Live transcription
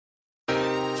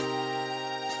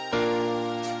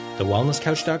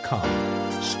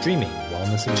thewellnesscouch.com, streaming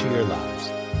wellness into your lives.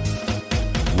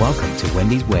 Welcome to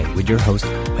Wendy's Way with your host,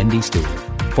 Wendy Stewart,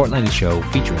 a fortnightly show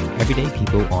featuring everyday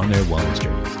people on their wellness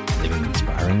journeys, living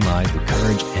inspiring lives with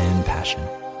courage and passion.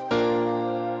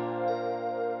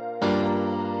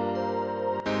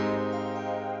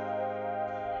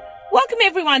 Welcome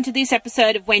everyone to this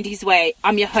episode of Wendy's Way.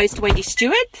 I'm your host, Wendy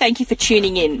Stewart. Thank you for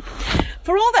tuning in.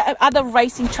 For all the other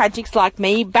racing tragics like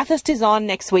me, Bathurst is on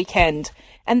next weekend.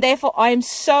 And therefore, I am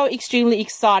so extremely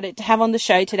excited to have on the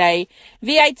show today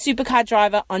V8 supercar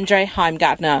driver Andre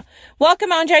Heimgartner.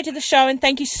 Welcome, Andre, to the show, and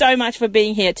thank you so much for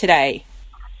being here today.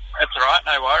 That's all right,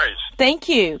 no worries. Thank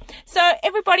you. So,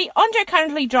 everybody, Andre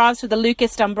currently drives for the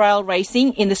Lucas Dumbrell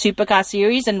Racing in the Supercar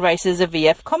Series and races a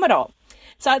VF Commodore.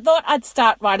 So I thought I'd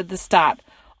start right at the start.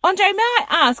 Andre, may I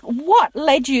ask, what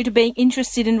led you to being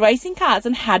interested in racing cars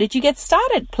and how did you get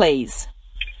started, please?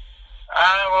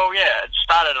 It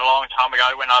started a long time ago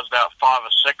when I was about 5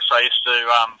 or 6. I used to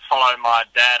follow my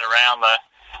dad around the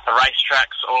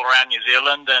racetracks all around New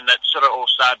Zealand, and it sort of all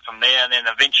started from there, and then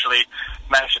eventually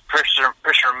managed to pressure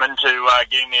him into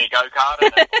getting me a go-kart,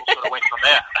 and it all sort of went from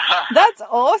there. That's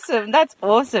awesome. That's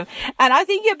awesome. And I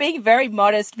think you're being very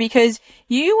modest because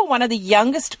you were one of the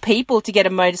youngest people to get a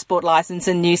motorsport license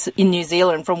in New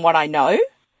Zealand, from what I know.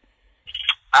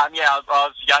 I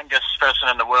was the youngest person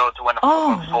in the world to win a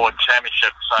Formula Ford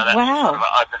championship, so that's sort of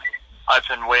an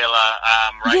open-wheeler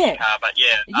race car. But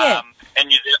in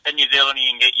New Zealand you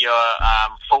can get your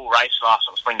full race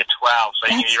license when you're 12,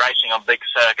 so you can be racing on big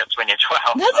circuits when you're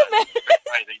 12. That's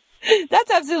amazing.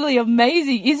 That's absolutely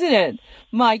amazing, isn't it?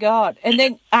 My God. And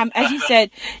then, as you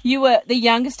said, you were the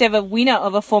youngest ever winner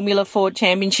of a Formula Ford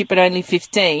championship at only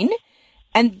 15.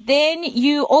 And then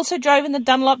you also drove in the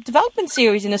Dunlop Development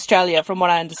Series in Australia, from what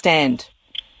I understand.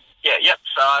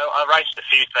 So I raced a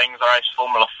few things. I raced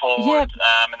Formula Ford,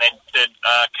 and then did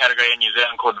a category in New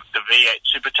Zealand called the V8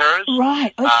 Super Tours.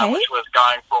 Right, okay. Which was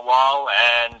going for a while,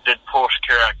 and did Porsche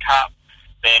Carrera Cup,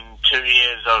 then 2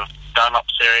 years of Dunlop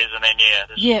Series, and then,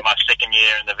 this is my second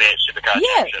year in the V8 Supercar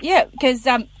Championship. Yeah, because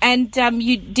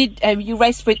you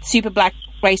raced with Super Black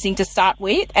Racing to start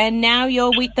with, and now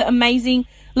you're with the amazing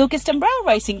Lucas Dumbrell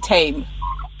Racing team.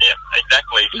 Yeah,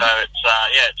 exactly. So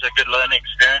it's a good learning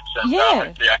experience, and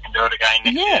hopefully I can do it again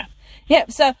next year. Yeah,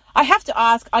 so I have to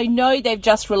ask, I know they've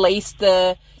just released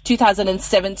the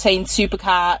 2017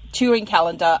 Supercar touring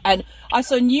calendar, and I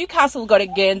saw Newcastle got a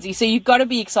Guernsey, so you've got to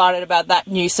be excited about that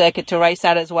new circuit to race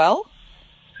at as well.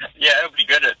 Yeah, it'll be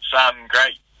good. It's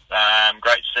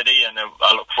great city, and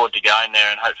I look forward to going there,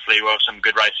 and hopefully we'll have some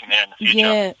good racing there in the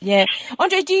future. Yeah.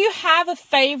 Andre, do you have a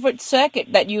favourite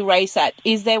circuit that you race at?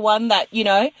 Is there one that,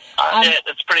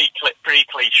 it's pretty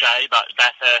cliche, but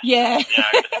Bathurst, it's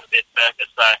the best circuit,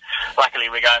 so luckily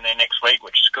we're going there next week,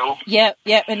 which is cool. Yeah,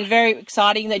 and it's very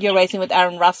exciting that you're racing with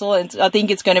Aaron Russell, and I think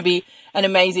it's going to be an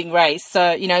amazing race,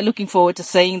 so, looking forward to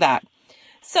seeing that.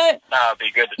 So, it'll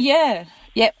be good.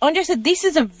 Yeah, Andre said this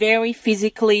is a very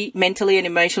physically, mentally and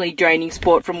emotionally draining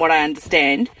sport from what I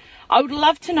understand. I would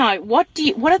love to know, what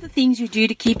are the things you do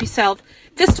to keep yourself,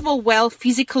 first of all, well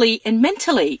physically and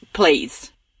mentally,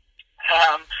 please?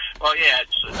 I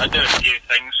do a few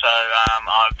things. So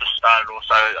I've just started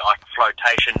also like a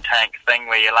flotation tank thing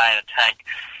where you lay in a tank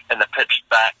in the pitch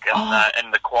back and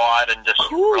in the quiet and just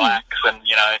relax and,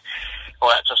 all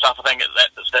that sort of stuff. I think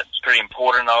that's pretty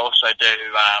important. I also do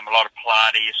a lot of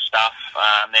Pilates stuff.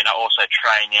 Then I also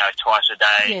train, twice a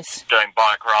day, doing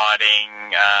bike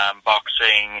riding,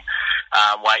 boxing,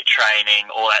 weight training,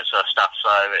 all that sort of stuff.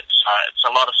 So it's a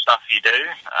lot of stuff you do,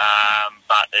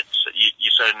 but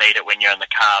you sort of need it when you're in the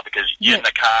car because you're in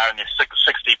the car and there's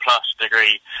 60 plus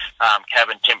degree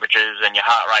cabin temperatures and your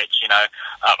heart rate's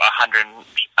up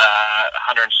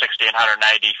 160 and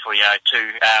 180 for 2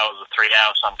 hours or 3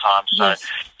 hours sometimes. So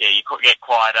you could get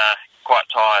quite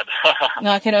tired.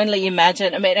 No, I can only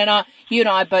imagine. I mean, you and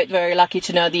I are both very lucky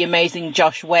to know the amazing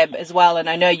Josh Webb as well, and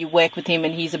I know you work with him,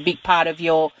 and he's a big part of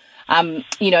your,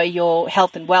 your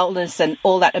health and wellness and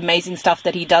all that amazing stuff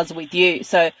that he does with you.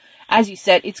 So, as you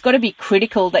said, it's got to be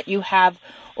critical that you have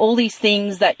all these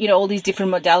things that, all these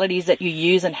different modalities that you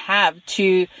use and have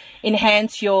to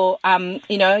enhance your,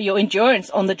 your endurance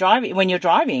on the driving when you're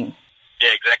driving. Yeah,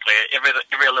 exactly. Every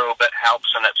little bit helps,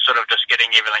 and it's sort of just getting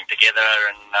everything together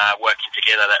and working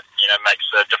together that makes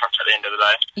a difference at the end of the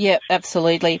day. Yeah,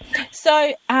 absolutely.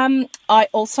 So I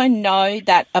also know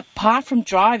that apart from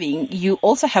driving, you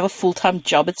also have a full-time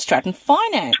job at Stratton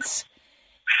Finance.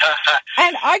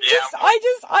 And I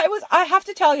have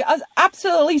to tell you, I was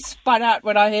absolutely spun out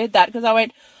when I heard that because I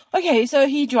went, okay, so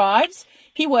he drives,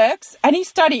 he works, and he's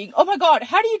studying. Oh my God,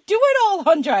 how do you do it all,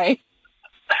 Andre?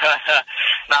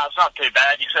 No, it's not too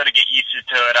bad. You sort of get used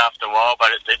to it after a while,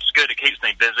 but it's good. It keeps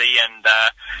me busy, and so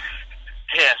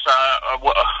I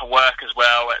work as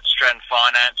well at Stratton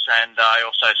Finance, and I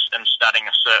also am studying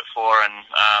a Cert 4 in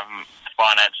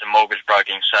finance and mortgage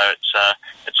broking. So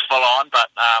it's full on, but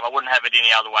I wouldn't have it any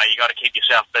other way. You got to keep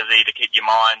yourself busy to keep your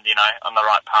mind, on the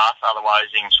right path. Otherwise,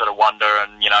 you can sort of wander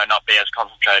and not be as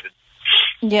concentrated.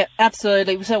 Yeah,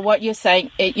 absolutely. So what you're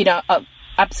saying,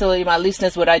 absolutely, my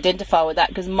listeners would identify with that,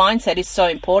 because mindset is so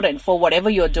important for whatever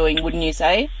you're doing, wouldn't you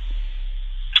say?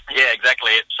 Yeah,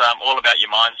 exactly. It's all about your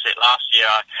mindset. Last year,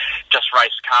 I just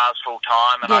raced cars full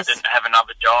time, and yes. I didn't have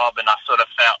another job, and I sort of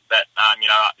felt that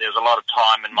there's a lot of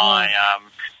time in my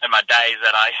days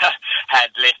that I had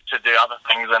left to do other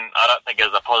things, and I don't think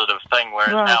it was a positive thing.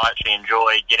 Whereas now I actually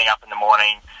enjoy getting up in the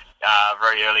morning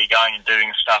very early, going and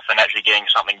doing stuff, and actually getting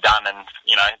something done, and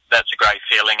that's a great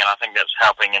feeling, and I think that's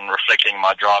helping and reflecting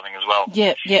my driving as well.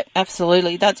 Yeah,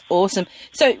 absolutely. That's awesome.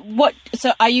 So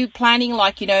are you planning,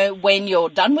 when you're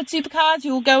done with supercars,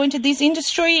 you'll go into this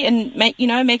industry and make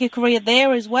a career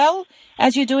there as well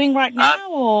as you're doing right now,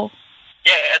 or?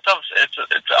 Yeah, it's an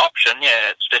option. Yeah,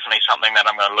 it's definitely something that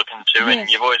I'm going to look into. Yes. And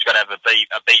you've always got to have a B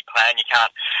plan. You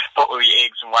can't put all your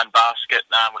eggs in one basket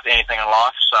with anything in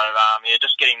life. So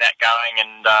just getting that going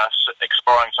and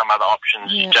exploring some other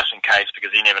options just in case,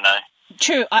 because you never know.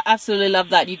 True, I absolutely love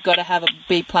that. You've got to have a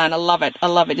B plan. I love it.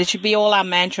 It should be all our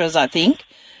mantras, I think.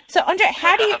 So, Andre,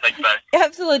 how do you? I think so.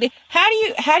 Absolutely. How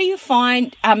do you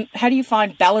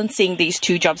find balancing these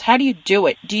two jobs? How do you do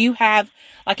it? Do you have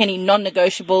any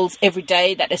non-negotiables every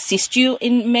day that assist you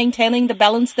in maintaining the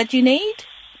balance that you need?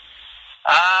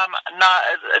 No,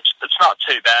 it's not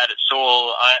too bad. It's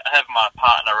all, I have my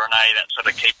partner Renee that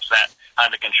sort of keeps that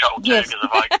under control too. Yes. Because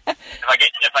if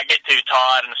I get too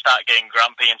tired and start getting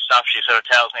grumpy and stuff, she sort of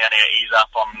tells me I need to ease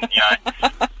up on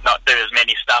not do as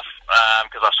many stuff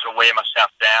because I sort of wear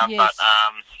myself down. Yes. But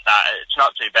no, it's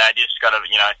not too bad. You just got to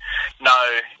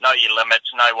know your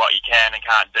limits, know what you can and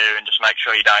can't do, and just make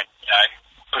sure you don't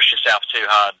push yourself too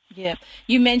hard. Yeah.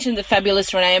 You mentioned the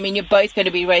fabulous Renee. I mean, you're both going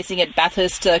to be racing at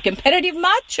Bathurst. Competitive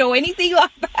much or anything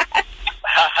like that?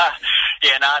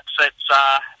 Yeah, no,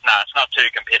 it's not too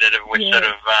competitive. We sort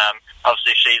of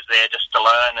obviously she's there just to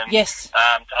learn and yes. To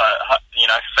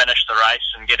finish the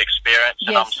race and get experience,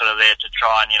 and yes. I'm sort of there to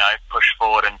try and push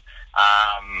forward and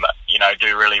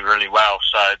do really, really well.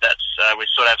 So that's we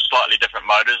sort of have slightly different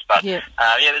motors, but there's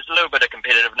a little bit of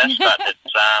competitiveness, but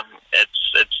it's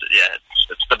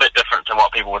a bit different to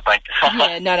what people would think.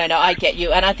 Yeah, no, I get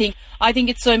you, and I think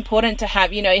it's so important to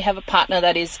have you have a partner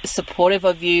that is supportive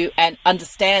of you and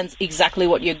understands exactly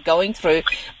what you're going through,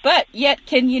 but yet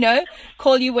can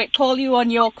call you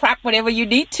on your crap whenever you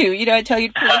need to, tell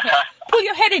you to pull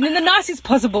your head in the nicest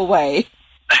possible way.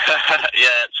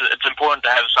 Yeah, it's important to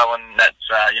have someone that's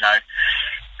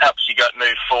helps you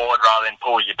move forward rather than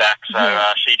pulls you back. So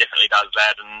she definitely does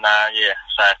that, and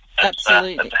so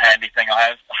absolutely, that's a handy thing I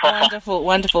have.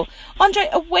 Wonderful. Andre,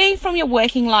 away from your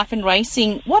working life and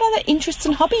racing, what other interests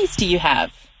and hobbies do you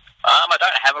have? I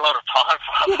don't have a lot of time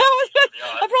for them.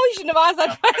 I probably shouldn't have asked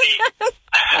that question.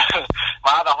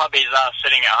 My other hobbies are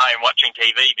sitting at home watching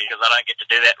TV because I don't get to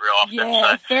do that real often.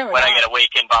 Yeah, so when I get a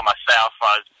weekend by myself,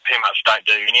 I pretty much don't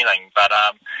do anything. But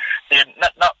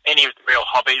not any real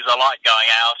hobbies. I like going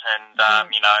out and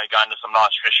going to some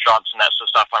nice restaurants and that sort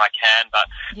of stuff when I can. But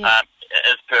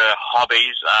as per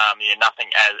hobbies,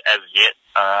 nothing as yet.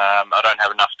 I don't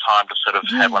have enough time to sort of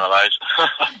have one of those.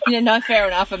 No, fair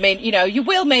enough. I mean, you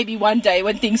will maybe one day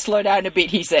when things slow down a bit,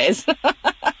 he says.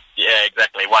 Yeah,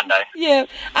 exactly. One day. Yeah.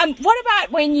 What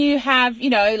about when you have,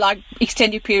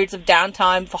 extended periods of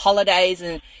downtime for holidays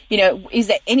and, is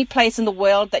there any place in the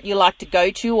world that you like to go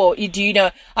to, or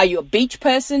are you a beach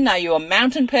person? Are you a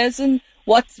mountain person?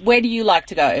 Where do you like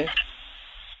to go?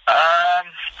 I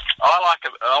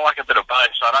like a bit of both,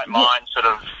 so I don't mind sort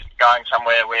of going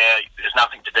somewhere where there's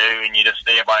nothing to do and you're just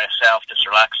there by yourself, just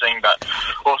relaxing, but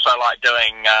also like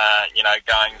doing,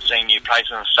 going and seeing new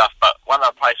places and stuff. But one of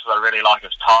the places I really like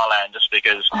is Thailand, just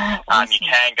because awesome. You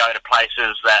can go to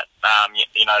places that,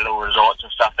 little resorts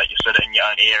and stuff that you sit in your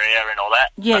own area and all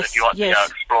that. Yes, but if you want to go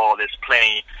explore, there's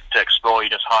plenty to explore. You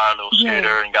just hire a little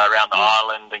scooter and go around the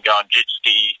island and go on jet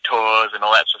ski tours and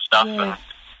all that sort of stuff. Yeah. And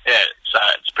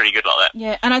it's pretty good like that.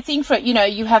 Yeah, and I think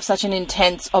you have such an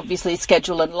intense, obviously,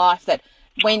 schedule in life that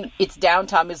when it's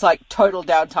downtime, it's like total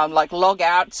downtime, like log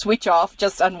out, switch off,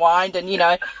 just unwind, and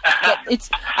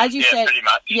it's as you said, pretty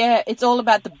much. Yeah, it's all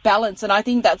about the balance, and I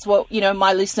think that's what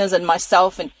my listeners and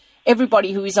myself and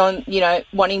everybody who is on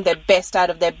wanting their best out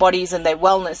of their bodies and their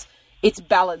wellness, it's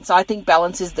balance. I think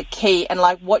balance is the key, and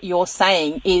like what you're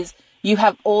saying is you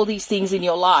have all these things in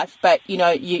your life, but,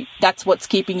 that's what's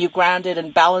keeping you grounded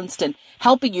and balanced and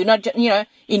helping you, not just,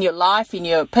 in your life, in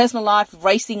your personal life,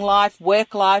 racing life,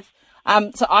 work life.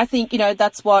 So I think,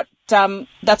 that's what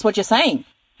you're saying.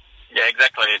 Yeah,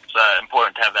 exactly. It's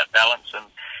important to have that balance, and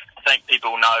I think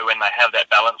people know when they have that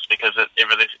balance because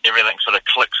everything sort of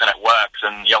clicks and it works,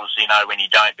 and you obviously know when you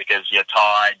don't because you're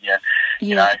tired, you're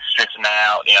stressing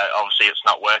out, obviously it's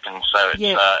not working. So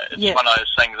it's one of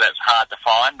those things that's hard to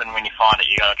find, and when you find it,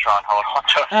 you got to try and hold on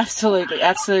to it. Absolutely,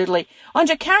 absolutely.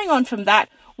 Andre, carrying on from that,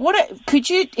 could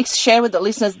you share with the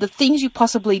listeners the things you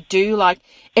possibly do, like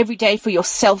every day for your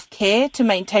self-care to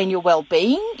maintain your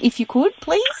well-being, if you could,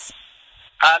 please?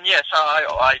 So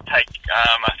I take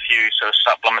a few sort of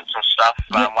supplements and stuff.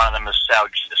 One of them is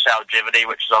Salgevity,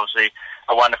 which is obviously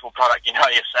a wonderful product. You know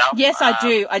yourself. Yes, I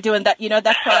do, and that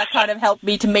that product kind of helped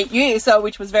me to meet you,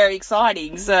 which was very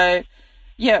exciting. So,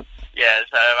 yeah. Yeah.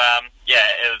 So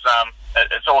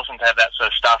it's awesome to have that sort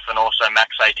of stuff, and also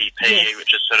Max ATP,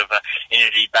 which is sort of a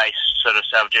energy-based sort of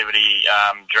Salgevity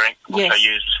drink, which I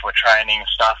use for training and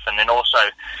stuff, and then also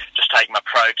just take my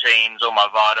proteins, all my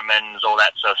vitamins, all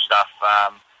that sort of stuff.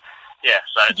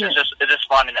 So it's just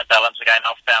finding that balance again.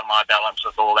 I've found my balance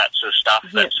with all that sort of stuff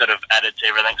that's sort of added to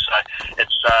everything. So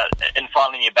it's in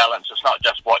finding your balance, it's not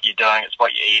just what you're doing, it's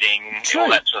what you're eating, all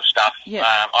that sort of stuff.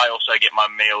 I also get my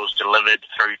meals delivered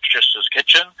through Trista's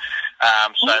Kitchen.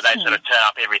 So awesome. They sort of turn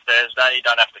up every Thursday. You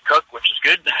don't have to cook, which is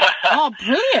good. Oh,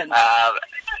 brilliant.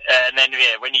 And then,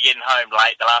 when you're getting home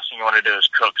late, the last thing you want to do is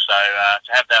cook. So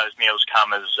to have those meals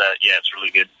come is, it's really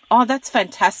good. Oh, that's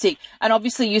fantastic. And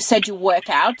obviously you said you work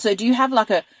out. So do you have like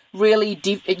a really,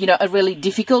 a really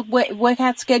difficult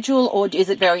workout schedule, or is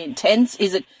it very intense?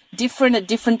 Is it different at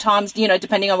different times,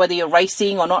 depending on whether you're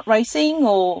racing or not racing,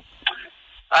 or?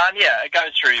 It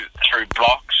goes through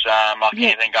blocks.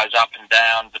 Anything goes up and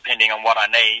down depending on what I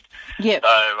need. So,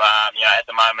 at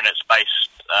the moment it's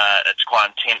it's quite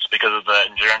intense because of the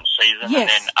endurance season. And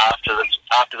then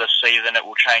after the season, it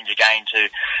will change again to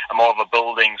a more of a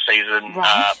building season,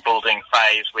 building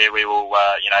phase where we will,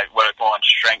 work more on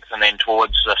strength, and then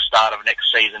towards the start of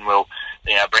next season, we'll,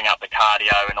 bring up the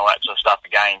cardio and all that sort of stuff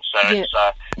again. So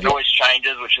it always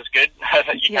changes, which is good.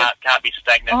 You can't be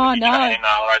stagnant with your training,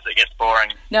 otherwise it gets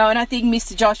boring. No, and I think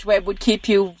Mr. Josh Webb would keep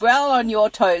you well on your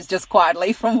toes, just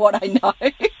quietly, from what I know.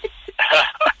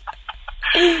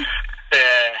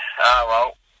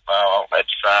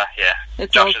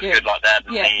 It's Josh is good like that,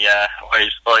 and he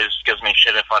always gives me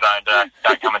shit if I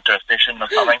don't come into a session or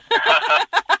something.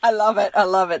 I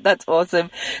love it. That's awesome.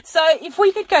 So, if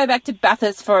we could go back to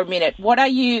Bathurst for a minute, what are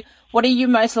you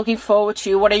most looking forward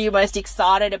to? What are you most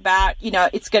excited about?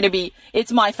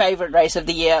 It's my favourite race of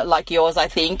the year, like yours, I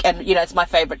think, and it's my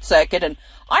favourite circuit, and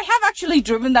I have actually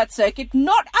driven that circuit,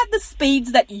 not at the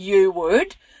speeds that you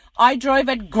would. I drove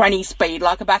at granny speed,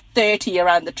 like about 30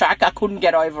 around the track. I couldn't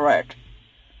get over it.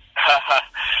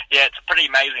 It's a pretty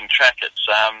amazing track.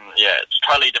 It's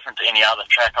totally different to any other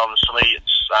track, obviously.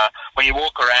 It's when you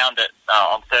walk around it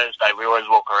on Thursday, we always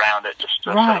walk around it just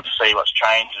to sort of see what's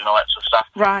changed and all that sort of stuff.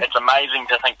 Right. It's amazing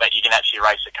to think that you can actually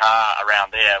race a car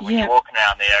around there. When you're walking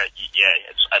around there,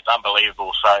 it's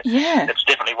unbelievable. So it's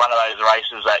definitely one of those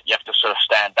races that you have to sort of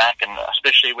stand back, and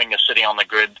especially when you're sitting on the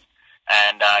grid,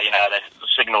 and they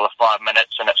signal the 5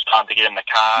 minutes and it's time to get in the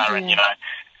car, and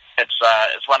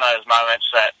it's one of those moments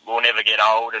that will never get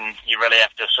old, and you really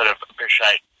have to sort of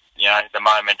appreciate the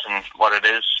moment and what it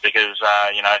is, because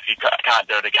if you can't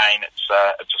do it again, it's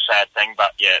a sad thing,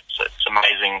 but it's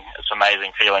amazing. It's an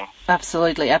amazing feeling.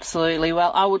 Absolutely.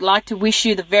 Well, I would like to wish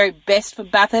you the very best for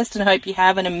Bathurst, and hope you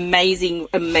have an amazing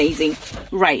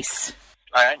race.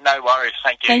 All right, no worries.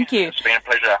 Thank you. Thank you. It's been a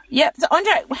pleasure. Yep. So,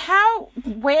 Andre,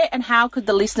 where and how could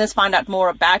the listeners find out more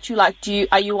about you? Like,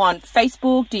 are you on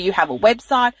Facebook? Do you have a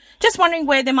website? Just wondering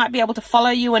where they might be able to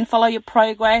follow you and follow your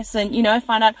progress, and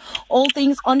find out all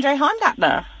things Andre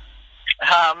Heimgartner.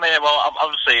 Well, I'm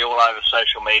obviously all over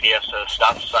social media sort of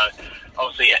stuff, so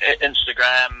obviously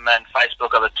Instagram and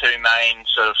Facebook are the two main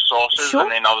sort of sources,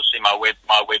 and then obviously my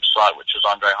website, which is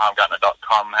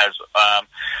andreheimgartner.com, has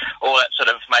all that sort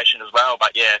of information as well.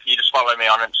 But if you just follow me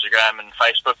on Instagram and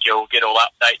Facebook, you'll get all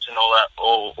updates and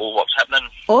all what's happening.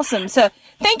 Awesome. So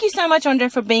thank you so much, Andre,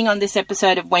 for being on this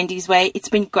episode of Wendy's Way. It's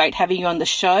been great having you on the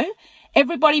show.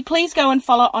 Everybody, please go and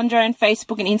follow Andre on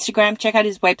Facebook and Instagram. Check out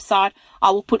his website.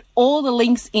 I will put all the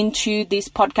links into this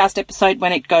podcast episode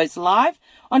when it goes live.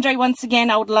 Andre, once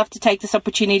again, I would love to take this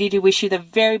opportunity to wish you the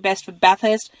very best for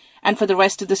Bathurst and for the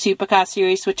rest of the Supercar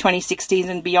Series for 2016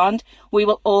 and beyond. We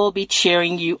will all be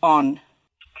cheering you on.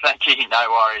 Thank you. No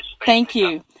worries. Thank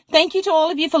you. Thank you to all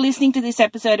of you for listening to this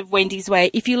episode of Wendy's Way.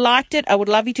 If you liked it, I would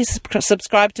love you to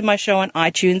subscribe to my show on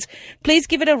iTunes. Please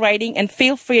give it a rating and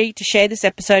feel free to share this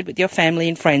episode with your family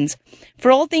and friends. For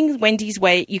all things Wendy's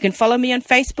Way, you can follow me on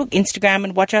Facebook, Instagram,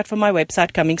 and watch out for my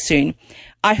website coming soon.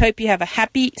 I hope you have a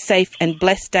happy, safe, and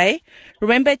blessed day.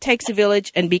 Remember, it takes a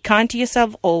village, and be kind to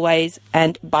yourself always,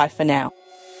 and bye for now.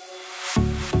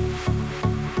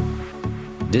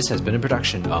 This has been a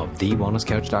production of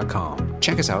TheWellnessCouch.com.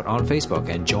 Check us out on Facebook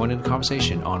and join in the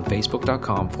conversation on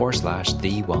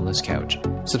Facebook.com/The Wellness Couch.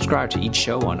 Subscribe to each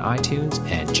show on iTunes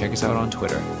and check us out on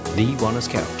Twitter. The Wellness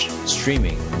Couch,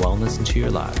 streaming wellness into your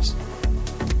lives.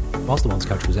 Whilst the Wellness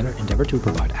Couch presenter endeavor to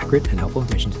provide accurate and helpful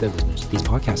information to their listeners, these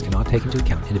podcasts cannot take into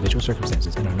account individual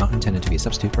circumstances and are not intended to be a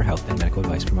substitute for health and medical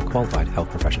advice from a qualified health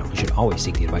professional. You should always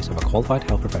seek the advice of a qualified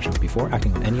health professional before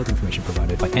acting on any of the information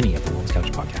provided by any of the Wellness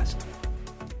Couch podcasts.